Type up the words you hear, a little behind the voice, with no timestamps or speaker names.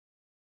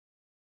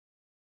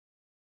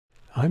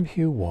I'm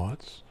Hugh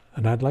Watts,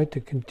 and I'd like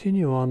to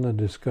continue on the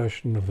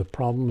discussion of the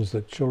problems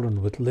that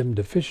children with limb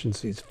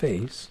deficiencies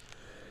face,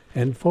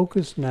 and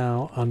focus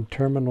now on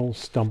terminal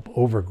stump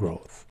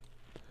overgrowth.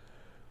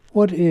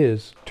 What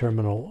is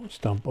terminal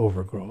stump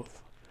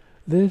overgrowth?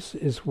 This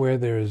is where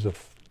there is a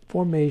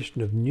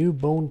formation of new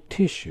bone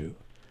tissue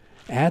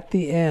at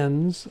the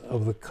ends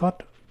of the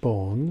cut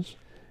bones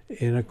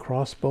in a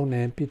crossbone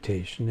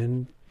amputation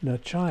in a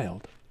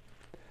child.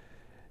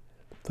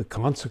 The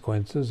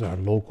consequences are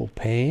local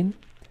pain,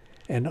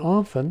 and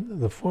often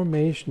the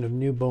formation of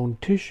new bone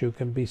tissue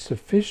can be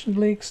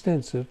sufficiently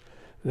extensive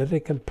that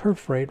it can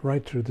perforate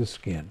right through the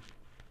skin.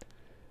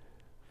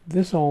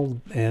 This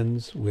all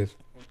ends with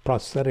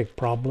prosthetic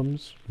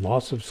problems,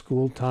 loss of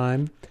school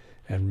time,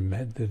 and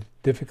the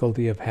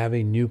difficulty of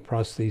having new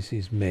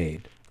prostheses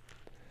made.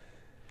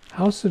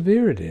 How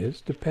severe it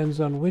is depends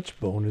on which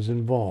bone is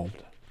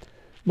involved.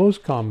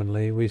 Most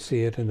commonly, we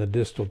see it in the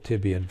distal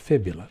tibia and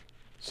fibula,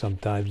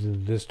 sometimes in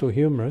the distal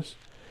humerus,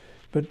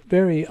 but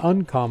very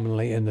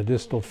uncommonly in the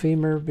distal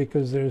femur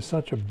because there is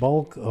such a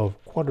bulk of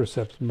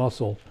quadriceps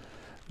muscle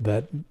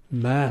that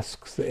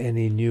masks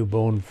any new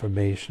bone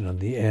formation on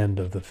the end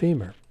of the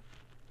femur.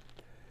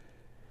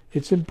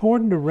 It's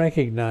important to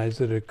recognize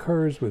that it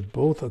occurs with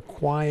both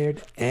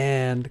acquired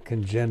and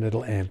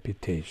congenital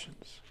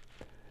amputations.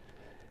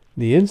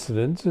 The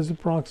incidence is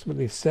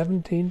approximately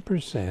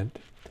 17%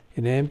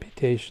 in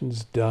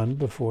amputations done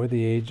before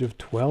the age of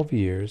 12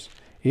 years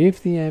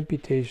if the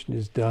amputation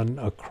is done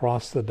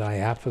across the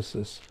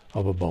diaphysis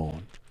of a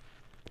bone.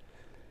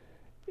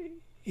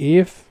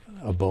 If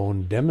a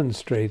bone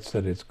demonstrates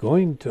that it's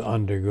going to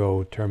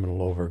undergo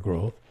terminal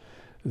overgrowth,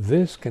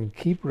 this can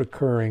keep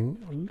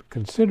recurring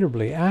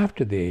considerably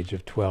after the age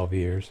of 12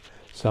 years,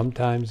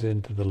 sometimes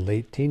into the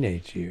late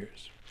teenage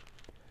years.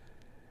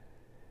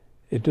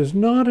 It does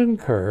not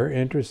occur,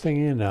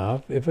 interestingly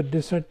enough, if a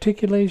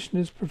disarticulation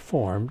is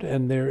performed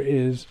and there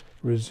is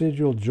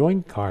residual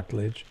joint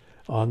cartilage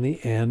on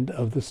the end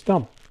of the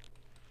stump.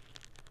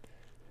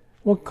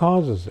 What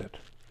causes it?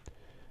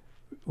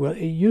 Well,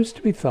 it used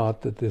to be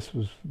thought that this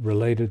was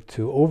related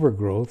to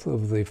overgrowth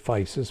of the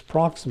physis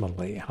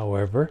proximally.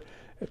 However,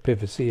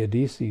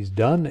 epiphyseodesis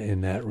done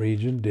in that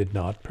region did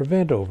not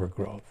prevent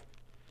overgrowth.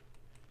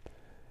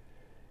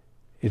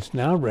 It's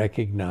now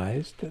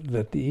recognized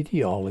that the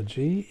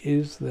etiology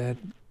is that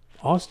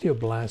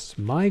osteoblasts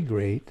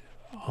migrate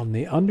from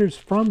the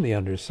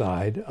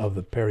underside of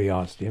the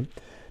periosteum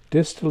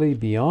distally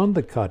beyond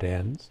the cut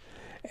ends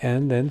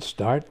and then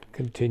start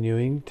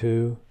continuing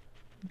to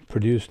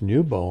produce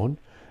new bone,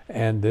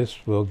 and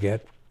this will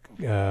get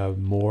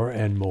more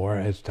and more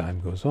as time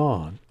goes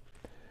on.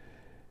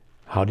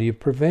 How do you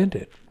prevent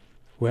it?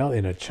 Well,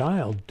 in a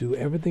child, do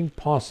everything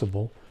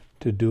possible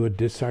to do a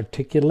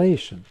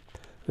disarticulation.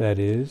 That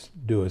is,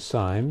 do a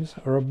Symes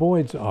or a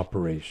Boyd's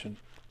operation,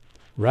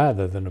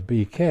 rather than a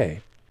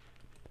BK.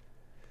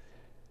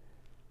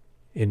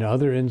 In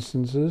other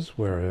instances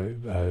where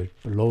a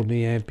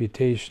below-knee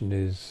amputation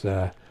is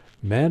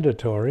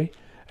mandatory,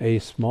 a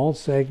small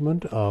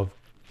segment of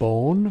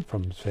bone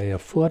from, say, a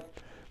foot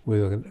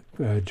with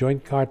a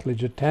joint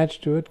cartilage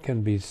attached to it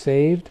can be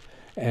saved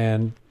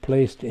and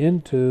placed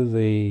into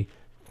the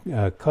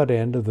cut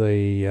end of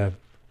the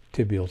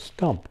tibial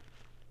stump.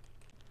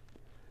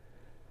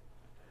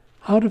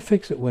 How to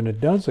fix it when it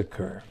does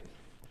occur?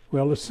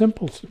 Well, a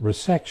simple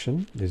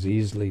resection is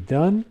easily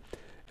done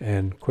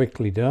and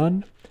quickly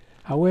done.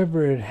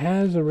 However, it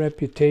has a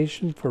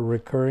reputation for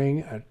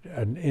recurring at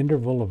an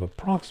interval of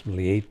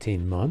approximately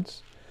 18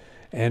 months,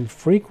 and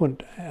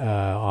frequent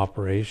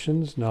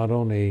operations not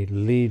only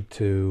lead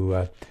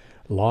to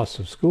loss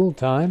of school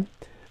time,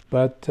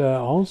 but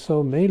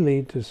also may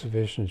lead to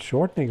sufficient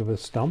shortening of the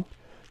stump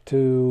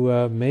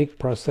to make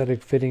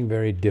prosthetic fitting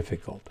very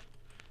difficult.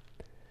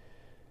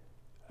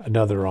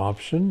 Another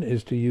option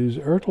is to use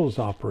Ertel's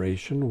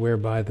operation,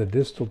 whereby the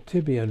distal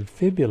tibia and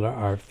fibula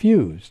are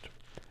fused.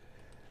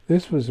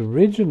 This was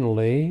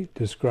originally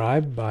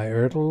described by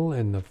Ertel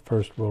in the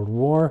First World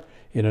War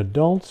in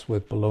adults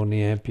with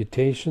below-knee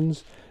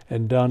amputations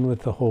and done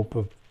with the hope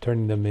of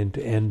turning them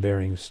into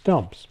end-bearing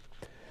stumps.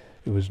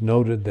 It was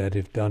noted that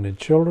if done in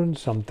children,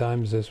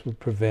 sometimes this would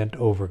prevent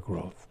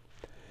overgrowth.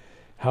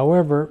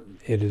 However,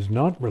 it is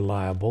not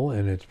reliable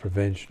in its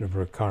prevention of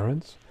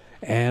recurrence,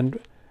 and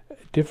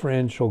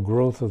differential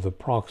growth of the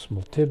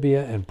proximal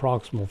tibia and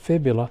proximal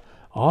fibula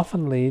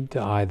often lead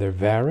to either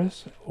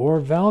varus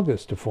or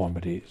valgus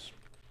deformities.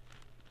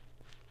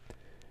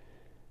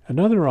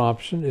 Another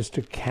option is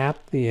to cap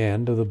the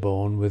end of the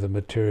bone with a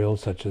material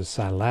such as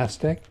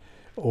silastic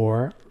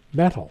or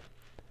metal.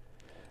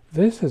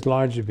 This has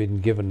largely been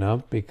given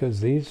up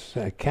because these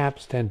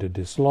caps tend to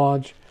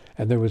dislodge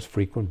and there was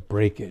frequent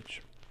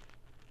breakage.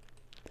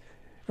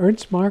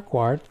 Ernst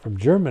Marquardt from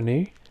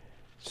Germany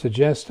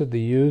suggested the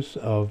use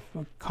of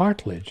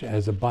cartilage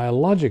as a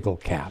biological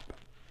cap.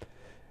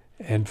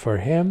 And for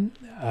him,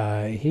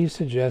 he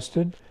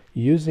suggested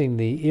using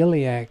the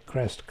iliac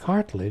crest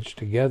cartilage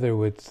together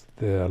with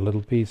the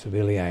little piece of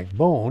iliac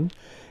bone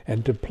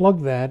and to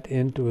plug that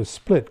into a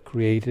split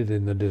created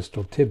in the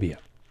distal tibia.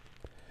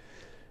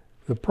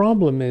 The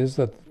problem is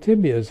that the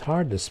tibia is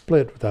hard to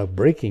split without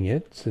breaking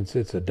it, since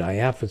it's a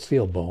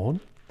diaphyseal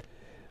bone.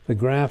 The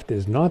graft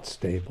is not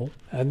stable,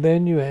 and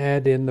then you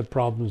add in the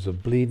problems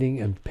of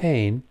bleeding and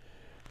pain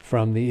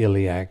from the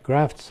iliac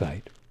graft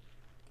site.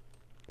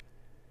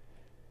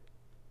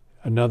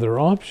 Another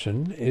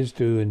option is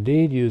to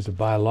indeed use a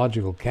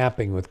biological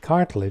capping with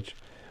cartilage,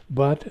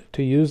 but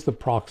to use the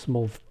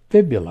proximal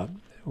fibula,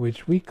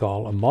 which we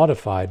call a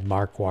modified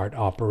Marquardt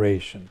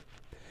operation.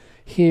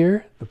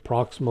 Here, the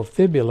proximal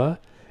fibula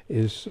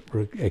is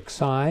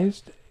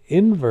excised,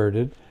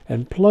 inverted,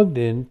 and plugged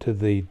into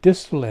the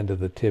distal end of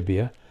the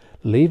tibia,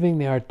 leaving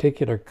the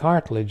articular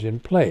cartilage in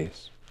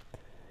place,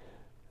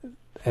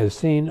 as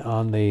seen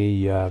on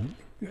the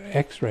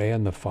X-ray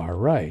on the far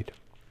right.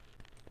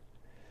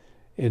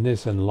 In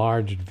this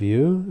enlarged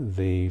view,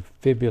 the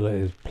fibula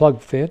is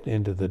plug-fit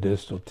into the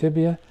distal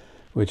tibia,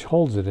 which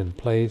holds it in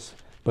place,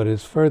 but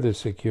is further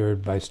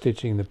secured by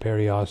stitching the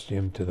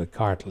periosteum to the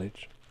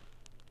cartilage.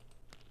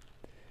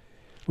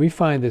 We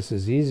find this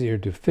is easier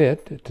to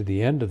fit to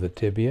the end of the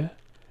tibia.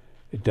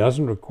 It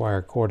doesn't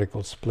require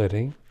cortical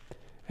splitting,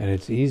 and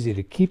it's easy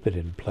to keep it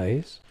in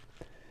place.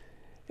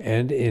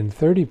 And in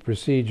 30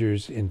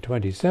 procedures in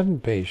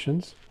 27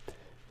 patients,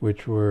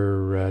 which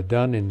were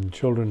done in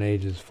children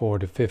ages 4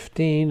 to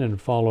 15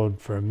 and followed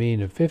for a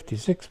mean of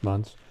 56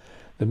 months,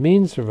 the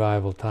mean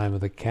survival time of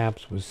the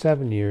caps was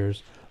 7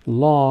 years,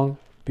 long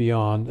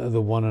beyond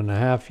the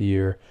 1.5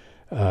 year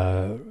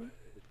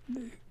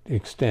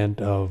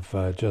extent of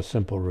just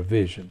simple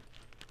revision.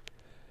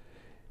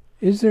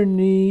 Is there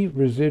knee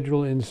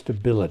residual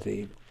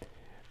instability?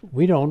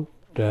 We don't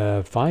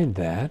find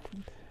that.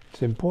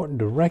 It's important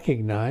to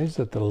recognize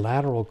that the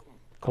lateral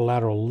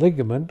collateral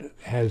ligament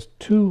has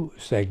two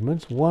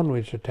segments, one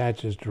which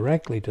attaches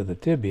directly to the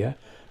tibia,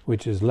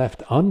 which is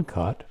left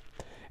uncut,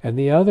 and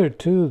the other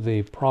to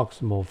the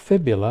proximal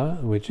fibula,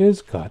 which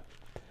is cut.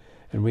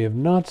 And we have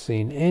not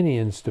seen any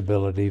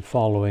instability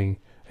following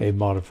a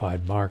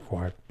modified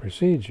Marquardt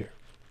procedure.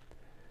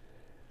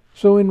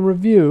 So in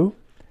review,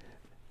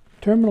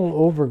 terminal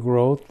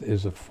overgrowth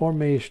is a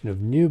formation of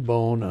new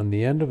bone on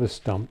the end of a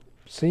stump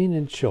seen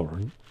in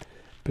children,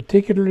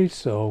 particularly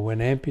so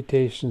when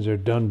amputations are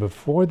done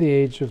before the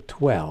age of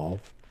 12.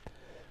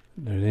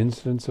 There's an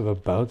incidence of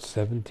about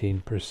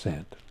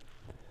 17%.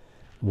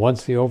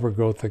 Once the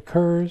overgrowth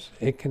occurs,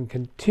 it can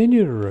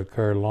continue to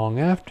recur long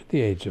after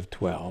the age of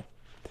 12,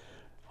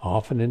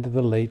 often into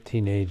the late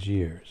teenage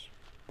years.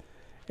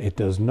 It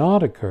does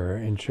not occur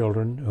in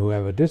children who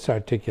have a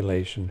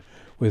disarticulation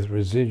with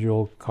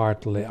residual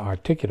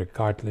articular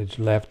cartilage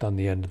left on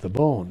the end of the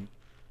bone.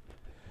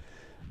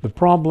 The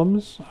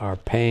problems are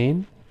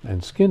pain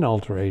and skin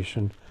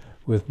alteration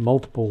with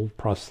multiple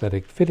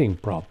prosthetic fitting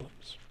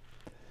problems.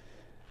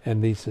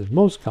 And this is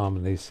most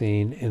commonly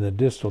seen in the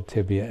distal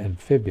tibia and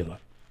fibula.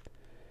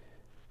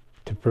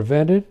 To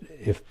prevent it,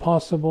 if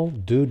possible,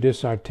 do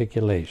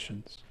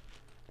disarticulations.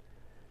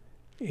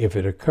 If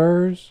it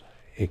occurs,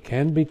 it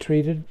can be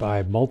treated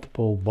by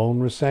multiple bone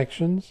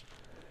resections,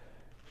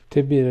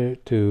 tibia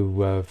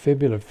to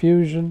fibula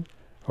fusion,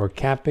 or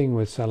capping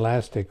with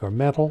silastic or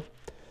metal.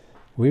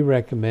 We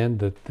recommend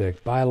that the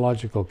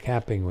biological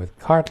capping with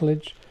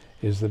cartilage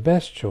is the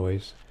best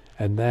choice,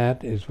 and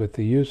that is with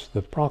the use of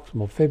the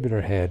proximal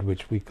fibular head,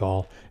 which we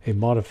call a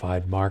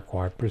modified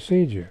Marquardt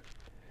procedure.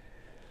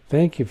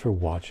 Thank you for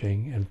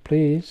watching, and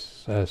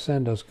please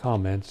send us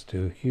comments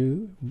to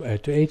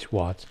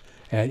hwatts@ucla.edu.